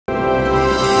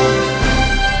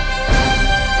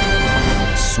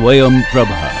Swayam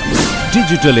Prabha.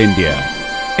 Digital India.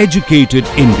 Educated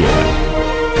India.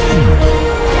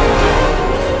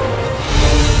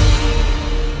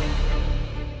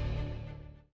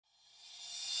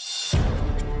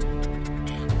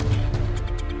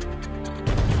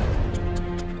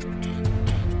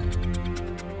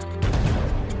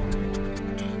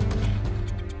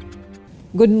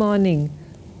 Good morning.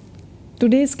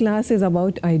 Today's class is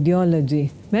about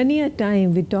ideology. Many a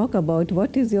time we talk about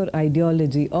what is your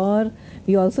ideology, or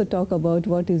we also talk about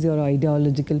what is your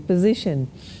ideological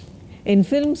position. In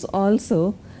films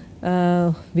also,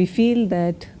 we feel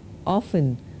that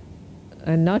often,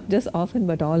 and not just often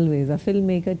but always, a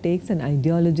filmmaker takes an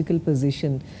ideological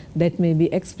position that may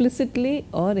be explicitly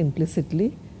or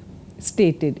implicitly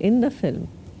stated in the film.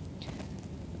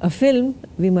 A film,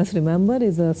 we must remember,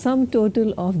 is a sum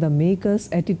total of the maker's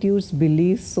attitudes,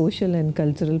 beliefs, social and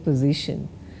cultural position.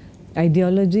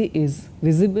 Ideology is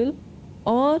visible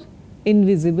or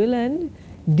invisible and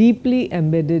deeply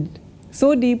embedded,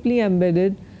 so deeply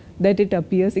embedded that it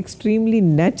appears extremely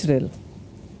natural.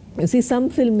 You see,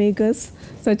 some filmmakers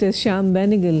such as Shyam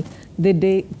Benegal,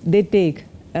 they take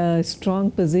a strong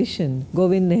position.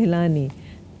 Govind Nihalani,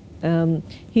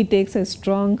 he takes a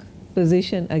strong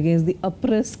position against the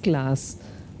oppressed class.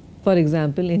 For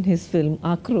example, in his film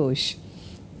Akrosh,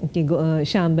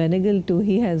 Shyam Benegal too,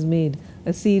 he has made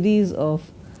a series of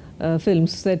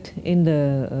films set in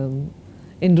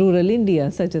rural India,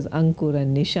 such as Ankur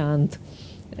and Nishant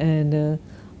and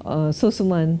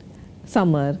Susuman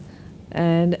Samar,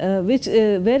 and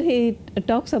where he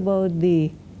talks about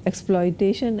the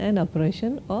exploitation and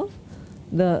oppression of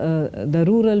the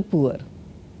rural poor.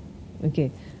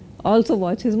 Okay. Also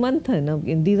watch his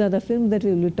Manthan. These are the films that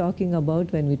we will be talking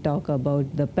about when we talk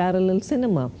about the parallel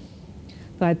cinema.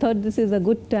 So I thought this is a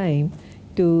good time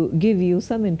to give you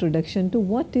some introduction to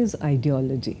what is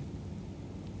ideology.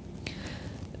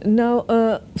 Now,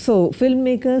 so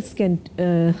filmmakers can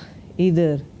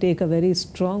either take a very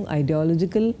strong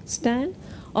ideological stand,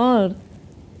 or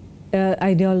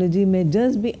ideology may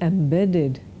just be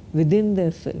embedded within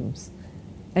their films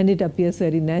and it appears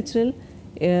very natural.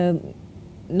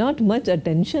 Not much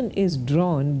attention is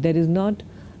drawn, there is not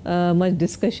much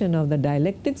discussion of the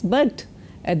dialectics, but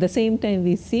at the same time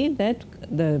we see that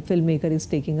the filmmaker is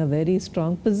taking a very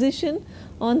strong position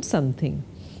on something,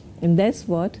 and that's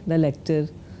what the lecture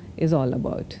is all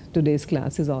about, today's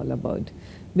class is all about.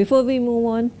 Before we move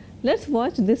on, let's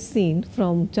watch this scene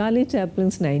from Charlie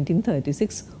Chaplin's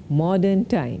 1936 Modern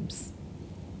Times.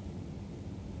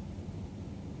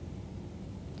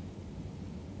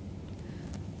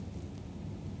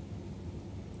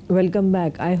 Welcome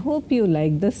back. I hope you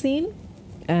liked the scene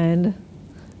and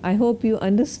I hope you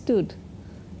understood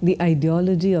the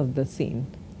ideology of the scene.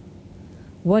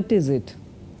 What is it?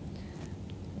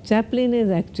 Chaplin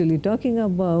is actually talking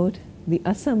about the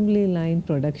assembly line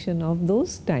production of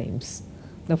those times,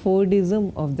 the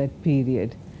Fordism of that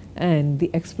period, and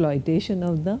the exploitation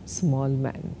of the small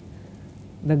man,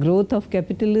 the growth of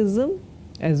capitalism,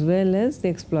 as well as the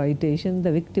exploitation,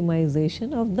 the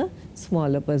victimization of the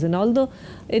smaller person, although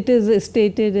it is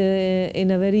stated in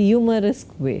a very humorous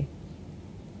way,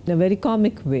 in a very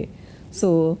comic way.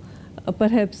 So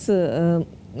perhaps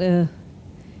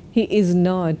he is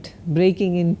not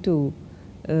breaking into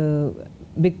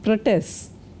big protests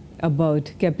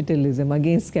about capitalism,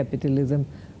 against capitalism.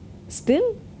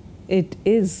 Still, it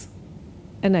is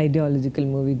an ideological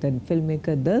movie. The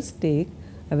filmmaker does take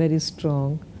a very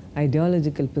strong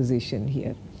ideological position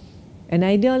here. An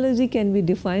ideology can be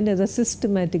defined as a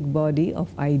systematic body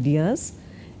of ideas,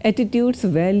 attitudes,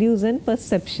 values and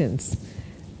perceptions.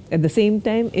 At the same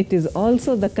time, it is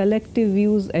also the collective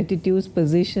views, attitudes,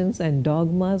 positions and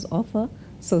dogmas of a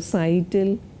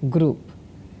societal group.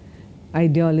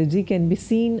 Ideology can be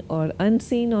seen or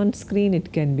unseen on screen.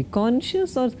 It can be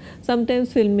conscious, or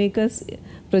sometimes filmmakers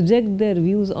project their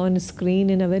views on screen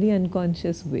in a very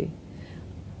unconscious way.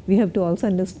 We have to also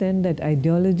understand that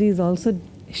ideology is also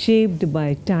shaped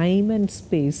by time and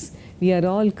space. We are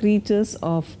all creatures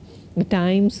of the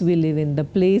times we live in, the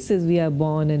places we are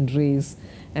born and raised,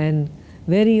 and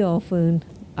very often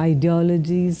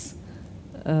ideologies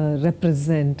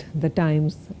represent the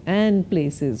times and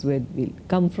places where we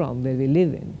come from, where we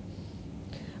live in.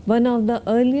 One of the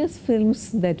earliest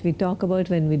films that we talk about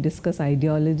when we discuss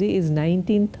ideology is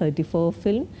 1934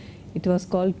 film. It was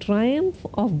called Triumph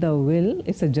of the Will.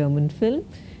 It's a German film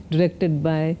directed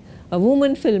by a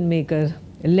woman filmmaker,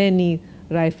 Leni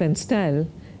Riefenstahl,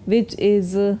 which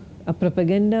is a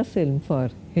propaganda film for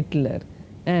Hitler,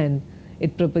 and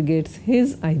it propagates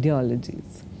his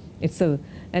ideologies.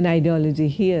 An ideology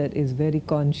here is very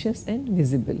conscious and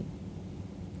visible.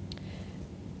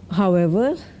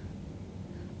 However,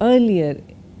 earlier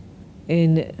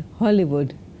in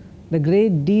Hollywood, the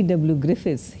great D.W.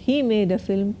 Griffiths, he made a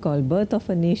film called Birth of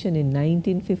a Nation in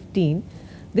 1915.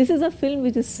 This is a film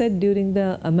which is set during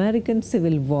the American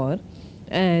Civil War,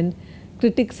 and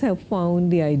critics have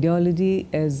found the ideology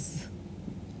as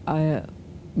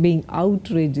being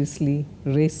outrageously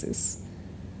racist.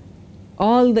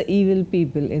 All the evil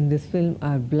people in this film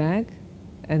are black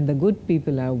and the good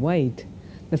people are white.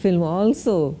 The film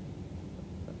also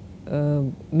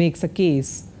makes a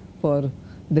case for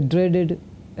the dreaded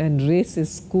and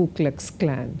racist Ku Klux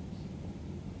Klan.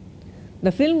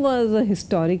 The film was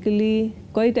historically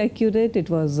quite accurate. It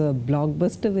was a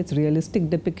blockbuster with realistic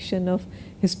depiction of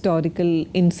historical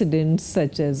incidents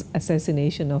such as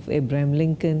assassination of Abraham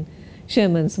Lincoln,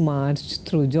 Sherman's march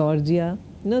through Georgia,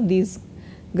 these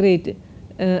great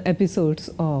episodes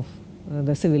of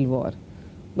the Civil War.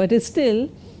 But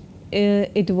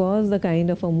it was the kind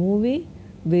of a movie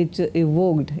which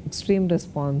evoked extreme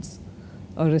responses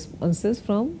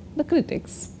from the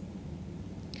critics.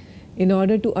 In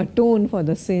order to atone for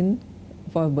the sin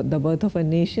for the Birth of a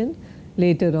Nation,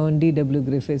 later on D.W.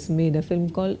 Griffiths made a film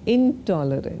called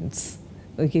Intolerance,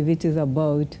 which is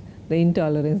about the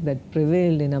intolerance that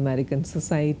prevailed in American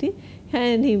society,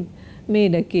 and he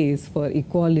made a case for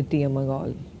equality among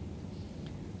all.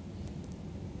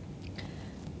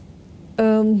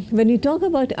 When you talk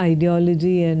about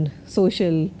ideology and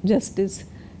social justice,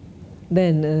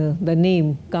 then the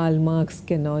name Karl Marx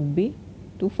cannot be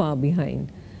too far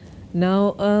behind.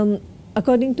 Now,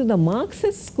 according to the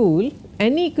Marxist school,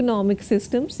 any economic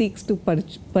system seeks to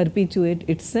perpetuate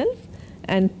itself,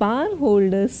 and power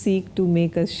holders seek to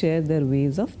make us share their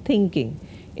ways of thinking,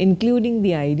 including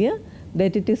the idea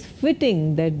that it is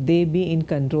fitting that they be in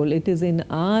control. It is in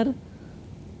our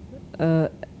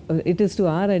it is to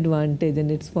our advantage,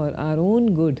 and it's for our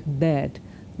own good that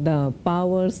the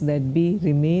powers that be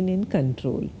remain in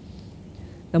control.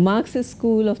 The Marxist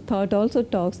school of thought also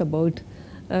talks about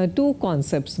two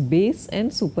concepts, base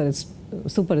and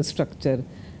superstructure.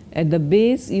 At the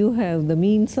base, you have the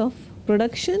means of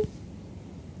production,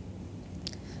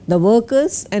 the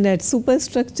workers, and at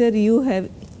superstructure, you have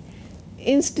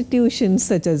institutions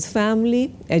such as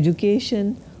family,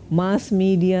 education, mass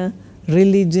media,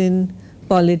 religion,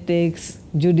 politics,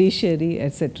 judiciary,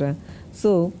 etc.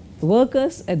 So,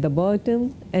 workers at the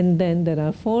bottom, and then there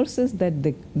are forces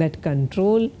that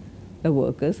control the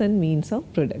workers and means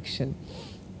of production.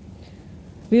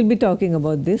 We will be talking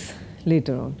about this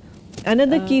later on.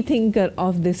 Another key thinker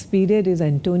of this period is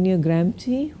Antonio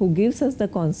Gramsci, who gives us the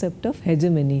concept of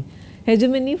hegemony.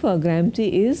 Hegemony for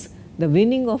Gramsci is the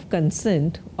winning of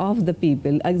consent of the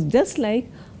people, just like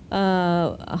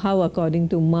how according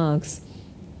to Marx,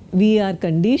 we are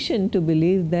conditioned to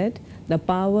believe that the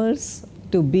powers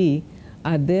to be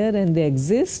are there and they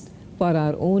exist for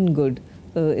our own good.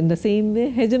 In the same way,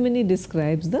 hegemony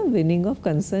describes the winning of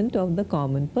consent of the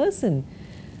common person.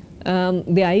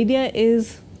 The idea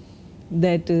is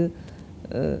that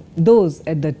those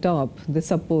at the top, they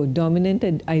support dominant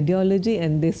ideology,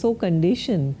 and they so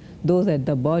condition those at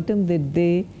the bottom that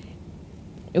they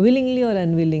willingly or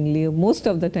unwillingly, most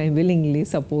of the time willingly,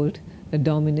 support the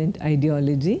dominant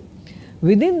ideology.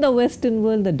 Within the Western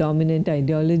world, the dominant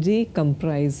ideology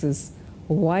comprises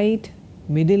white,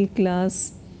 middle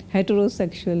class,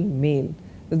 heterosexual, male.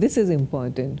 So this is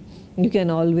important. You can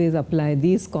always apply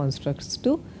these constructs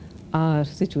to our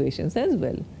situations as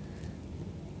well.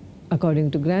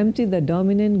 According to Gramsci, the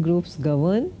dominant groups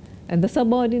govern and the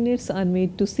subordinates are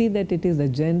made to see that it is the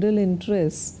general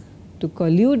interest to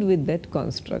collude with that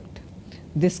construct.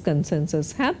 This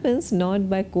consensus happens not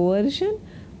by coercion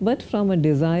but from a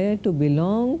desire to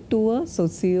belong to a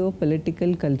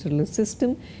socio-political cultural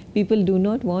system. People do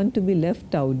not want to be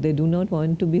left out, they do not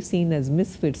want to be seen as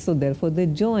misfits, so therefore they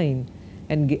join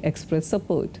and express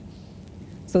support.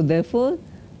 So therefore,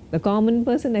 the common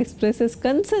person expresses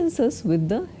consensus with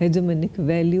the hegemonic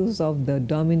values of the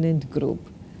dominant group.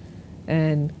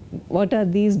 And what are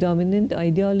these dominant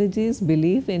ideologies?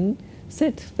 Belief in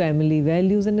set family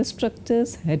values and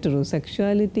structures,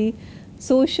 heterosexuality,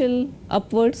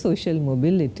 upward social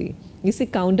mobility. You see,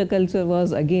 counterculture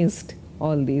was against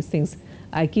all these things.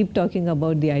 I keep talking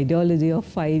about the ideology of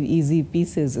 5 easy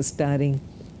pieces starring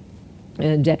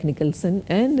Jack Nicholson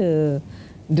and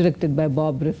directed by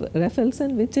Bob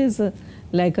Rafelson, which is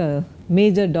like a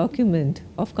major document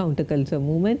of counterculture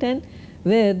movement, and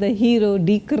where the hero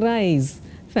decries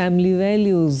family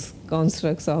values,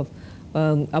 constructs of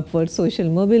upward social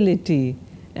mobility,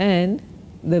 and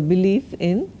the belief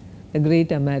in the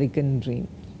great American dream.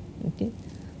 Okay.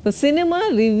 So, cinema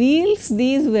reveals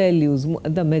these values.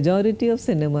 The majority of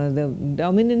cinema, the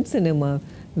dominant cinema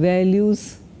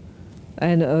values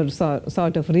and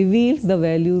sort of reveals the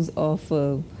values of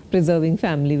preserving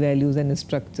family values and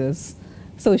structures,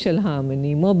 social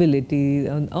harmony, mobility,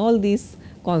 and all these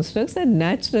constructs are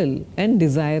natural and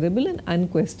desirable and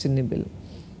unquestionable.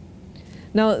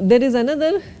 Now, there is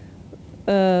another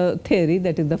theory,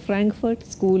 that is the Frankfurt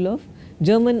School of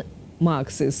German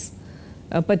Marxists,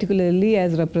 particularly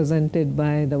as represented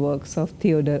by the works of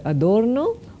Theodor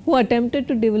Adorno, who attempted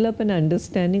to develop an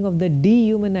understanding of the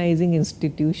dehumanizing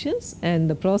institutions and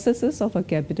the processes of a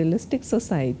capitalistic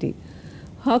society.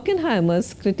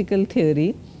 Horkheimer's critical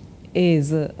theory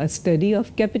is a study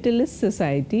of capitalist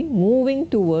society moving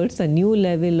towards a new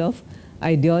level of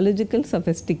ideological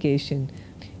sophistication.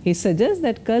 He suggests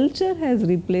that culture has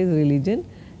replaced religion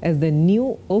as the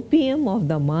new opium of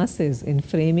the masses in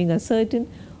framing a certain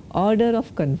order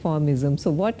of conformism.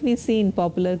 So, what we see in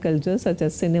popular culture such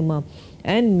as cinema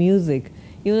and music,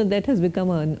 that has become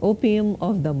an opium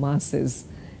of the masses,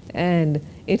 and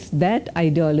it's that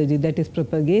ideology that is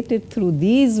propagated through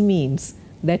these means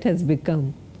that has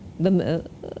become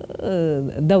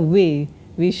the way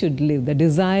we should live, the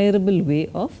desirable way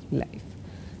of life.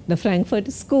 The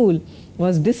Frankfurt School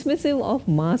was dismissive of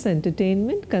mass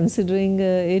entertainment, considering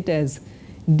it as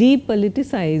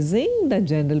depoliticizing the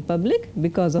general public.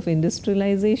 Because of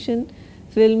industrialization,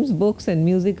 films, books and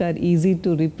music are easy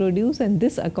to reproduce, and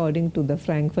this, according to the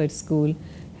Frankfurt School,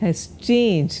 has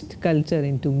changed culture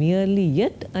into merely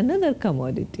yet another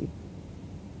commodity.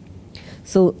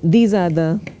 So, these are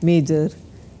the major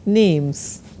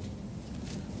names.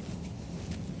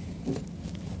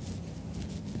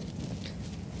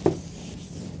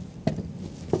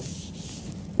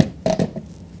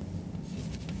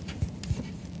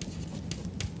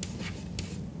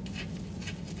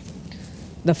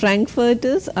 The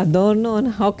Frankfurters, Adorno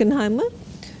and Horkheimer.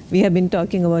 We have been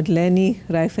talking about Leni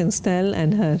Riefenstahl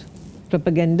and her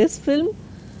propagandist film,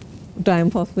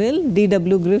 Triumph of Will.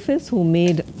 D.W. Griffiths, who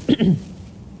made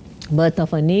Birth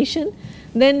of a Nation.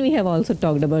 Then we have also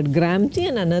talked about Gramsci,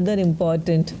 and another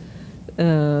important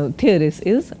theorist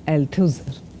is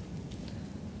Althusser.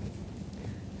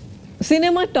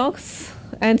 Cinema talks,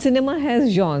 and cinema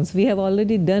has genres. We have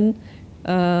already done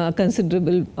a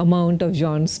considerable amount of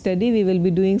genre study. We will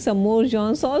be doing some more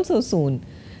genres also soon.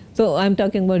 So, I am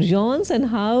talking about genres and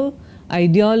how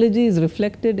ideology is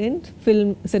reflected in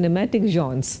film cinematic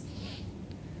genres.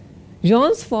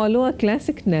 Genres follow a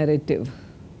classic narrative.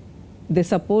 They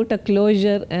support a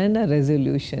closure and a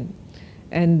resolution,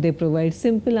 and they provide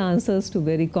simple answers to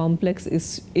very complex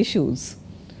issues.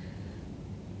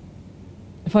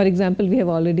 For example, we have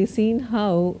already seen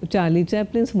how Charlie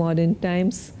Chaplin's Modern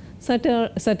Times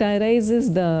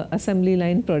satirizes the assembly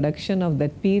line production of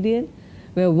that period,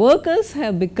 where workers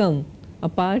have become a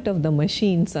part of the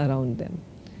machines around them.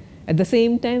 At the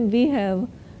same time, we have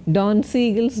Don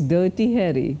Siegel's Dirty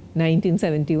Harry,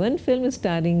 1971 film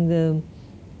starring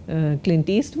Clint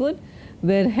Eastwood,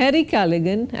 where Harry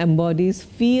Callaghan embodies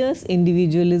fierce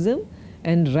individualism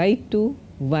and right to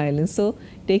violence. So,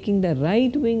 taking the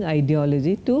right-wing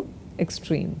ideology to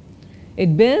extreme.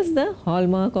 It bears the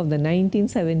hallmark of the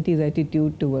 1970s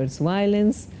attitude towards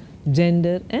violence,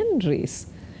 gender and race.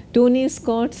 Tony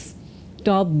Scott's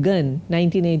Top Gun,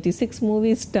 1986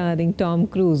 movie starring Tom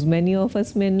Cruise, many of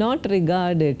us may not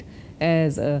regard it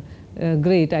as a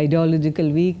great ideological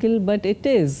vehicle, but it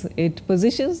is. It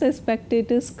positions the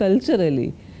spectators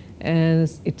culturally,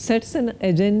 and it sets an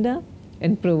agenda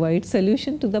and provides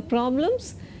solution to the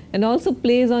problems, and also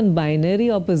plays on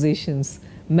binary oppositions.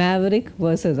 Maverick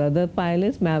versus other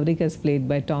pilots. Maverick is played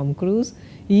by Tom Cruise.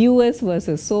 US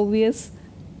versus Soviets.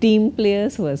 Team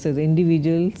players versus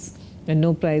individuals, and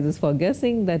no prizes for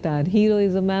guessing that our hero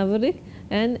is a maverick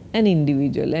and an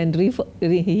individual. And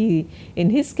in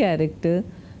his character,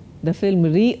 the film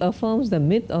reaffirms the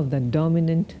myth of the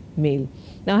dominant male.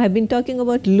 Now, I have been talking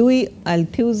about Louis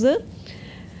Althusser.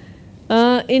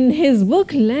 In his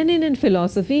book Lenin and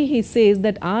Philosophy, he says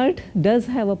that art does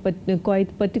have a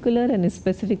quite particular and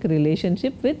specific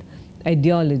relationship with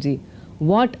ideology.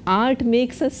 What art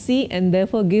makes us see and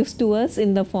therefore gives to us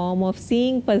in the form of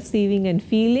seeing, perceiving and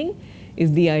feeling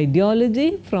is the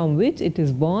ideology from which it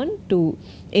is born,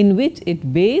 in which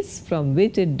it bases, from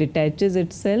which it detaches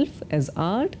itself as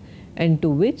art and to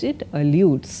which it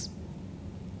alludes.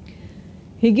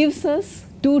 He gives us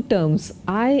two terms,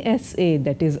 ISA,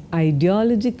 that is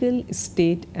ideological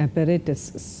state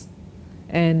apparatuses,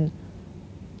 and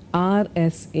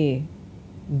RSA,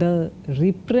 the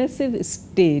repressive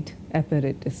state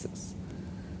apparatuses.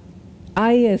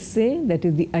 ISA, that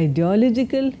is the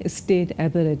ideological state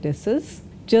apparatuses,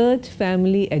 church,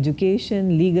 family,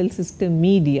 education, legal system,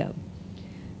 media.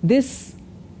 This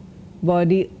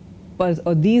body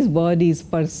or these bodies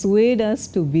persuade us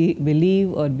to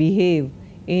believe or behave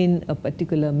in a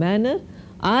particular manner.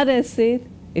 Our essay,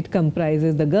 it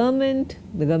comprises the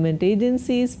government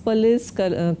agencies, police,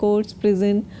 courts,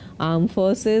 prison, armed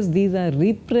forces. These are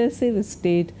repressive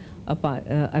state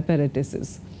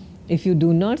apparatuses. If you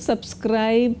do not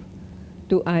subscribe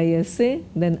to ISA,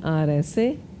 then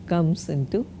RSA comes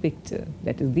into picture.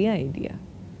 That is the idea.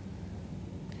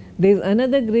 There is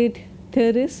another great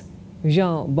theorist,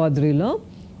 Jean Baudrillard,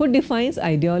 who defines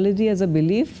ideology as a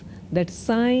belief that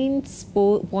science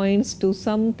points to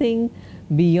something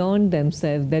beyond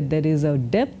themselves, that there is a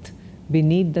depth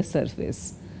beneath the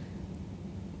surface.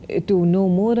 To know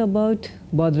more about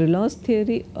Baudrillard's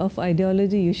theory of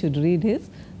ideology, you should read his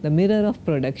The Mirror of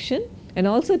Production, and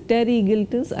also Terry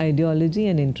Eagleton's Ideology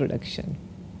and Introduction.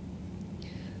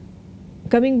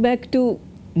 Coming back to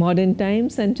modern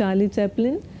times and Charlie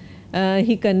Chaplin,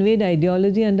 he conveyed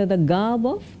ideology under the garb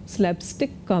of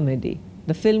slapstick comedy.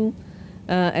 The film,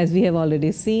 as we have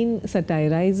already seen,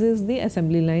 satirizes the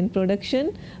assembly line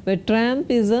production, where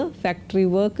Tramp is a factory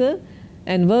worker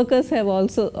and workers have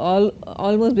also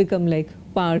almost become like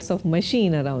parts of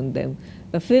machine around them.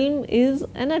 The film is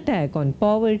an attack on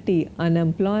poverty,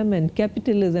 unemployment,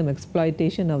 capitalism,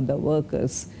 exploitation of the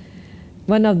workers.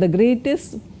 One of the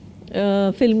greatest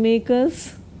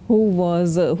filmmakers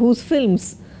whose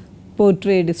films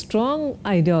portrayed strong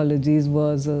ideologies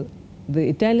was the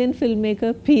Italian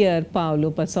filmmaker Pier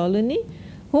Paolo Pasolini,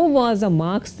 who was a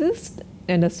Marxist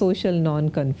and a social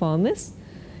nonconformist.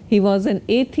 He was an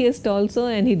atheist also,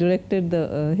 and he directed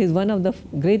one of the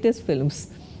greatest films,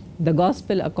 The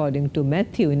Gospel According to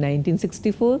Matthew, in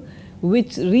 1964,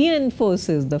 which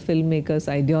reinforces the filmmaker's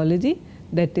ideology,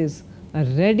 that is a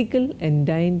radical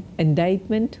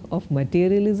indictment of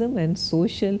materialism and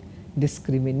social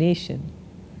discrimination.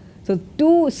 So,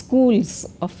 two schools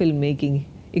of filmmaking,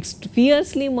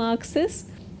 fiercely Marxist,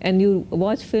 and you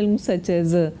watch films such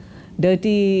as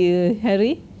Dirty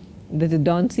Harry, that is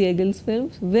Don Siegel's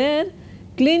films, where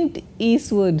Clint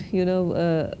Eastwood, he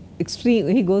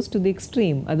goes to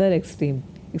the other extreme,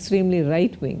 extremely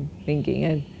right-wing thinking,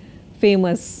 and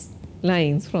famous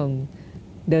lines from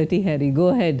Dirty Harry, "Go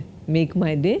ahead, make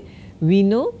my day." We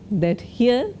know that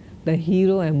here the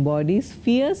hero embodies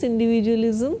fierce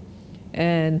individualism,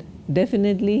 and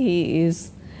definitely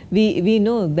we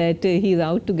know that he is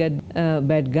out to get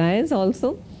bad guys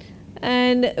also,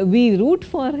 and we root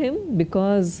for him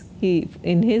because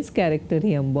in his character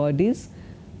he embodies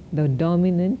the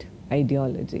dominant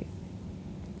ideology.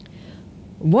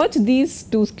 Watch these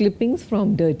two clippings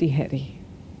from Dirty Harry.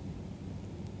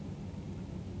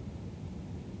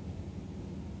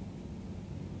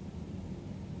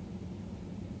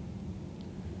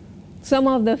 Some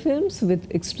of the films with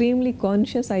extremely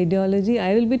conscious ideology.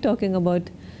 I will be talking about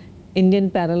Indian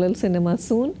parallel cinema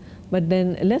soon, but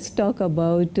then let's talk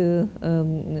about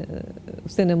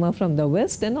cinema from the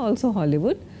West and also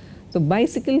Hollywood. So,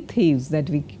 Bicycle Thieves, that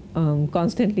we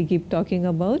constantly keep talking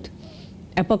about,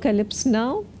 Apocalypse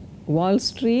Now, Wall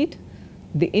Street,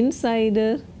 The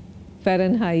Insider,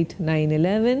 Fahrenheit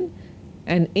 9/11,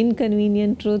 and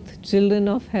Inconvenient Truth, Children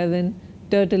of Heaven,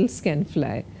 Turtles Can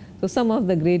Fly. So, some of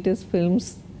the greatest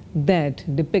films that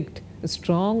depict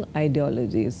strong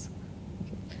ideologies.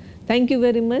 Thank you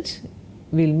very much.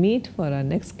 We'll meet for our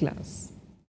next class.